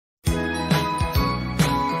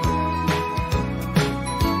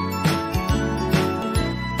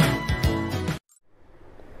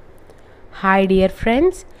Hi dear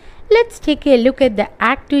friends, let's take a look at the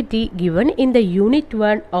activity given in the Unit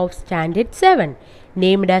 1 of Standard 7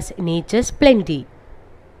 named as Nature's Plenty.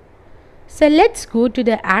 So let's go to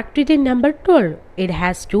the activity number 12. It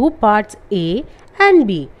has two parts A and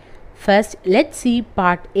B. First, let's see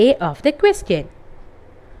part A of the question.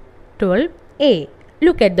 12a.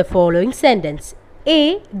 Look at the following sentence.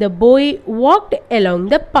 A. The boy walked along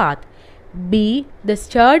the path. B. The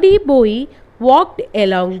sturdy boy walked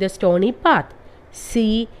along the stony path.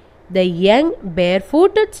 C. The young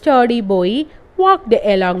barefooted sturdy boy walked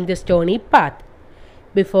along the stony path.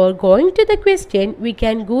 Before going to the question, we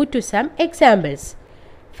can go to some examples.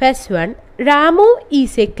 First one, Ramu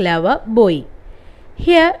is a clever boy.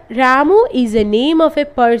 Here, Ramu is the name of a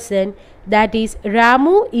person, that is,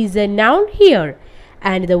 Ramu is a noun here,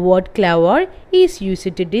 and the word clever is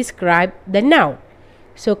used to describe the noun.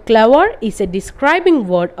 So, clever is a describing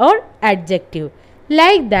word or adjective.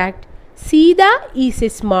 Like that, Sita is a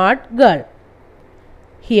smart girl.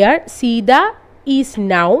 Here, Sita is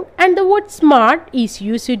noun and the word smart is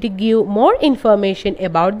used to give more information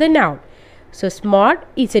about the noun. So, smart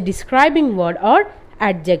is a describing word or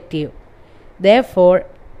adjective. Therefore,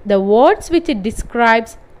 the words which it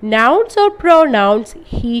describes nouns or pronouns,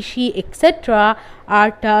 he, she, etc.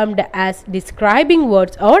 are termed as describing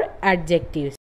words or adjectives.